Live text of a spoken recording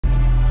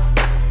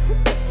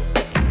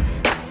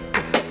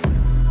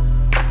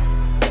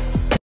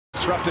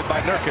disrupted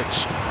by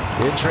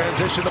Nurkic. In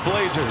transition, the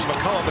Blazers.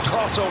 McCollum, the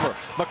crossover.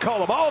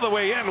 McCollum all the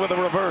way in with a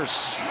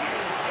reverse.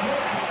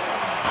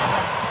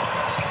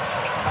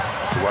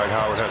 Dwight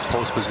Howard has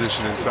post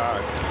position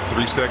inside.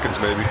 3 seconds,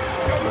 maybe.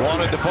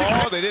 Wanted the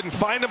ball. They didn't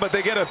find him, but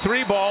they get a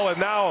 3 ball. And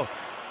now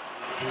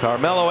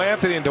Carmelo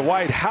Anthony and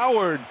Dwight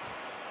Howard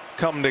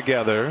come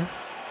together.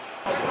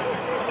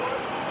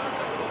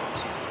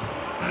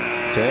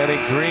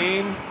 Danny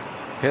Green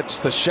hits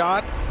the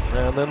shot,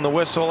 and then the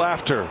whistle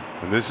after.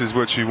 And this is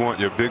what you want,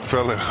 your big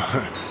fella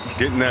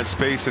getting that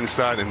space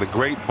inside, and the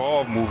great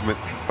ball movement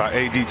by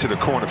AD to the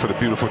corner for the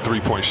beautiful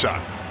three-point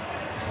shot.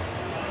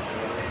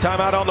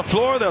 Timeout on the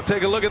floor. They'll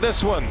take a look at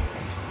this one.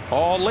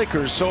 All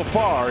Lakers so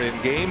far in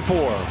Game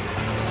 4.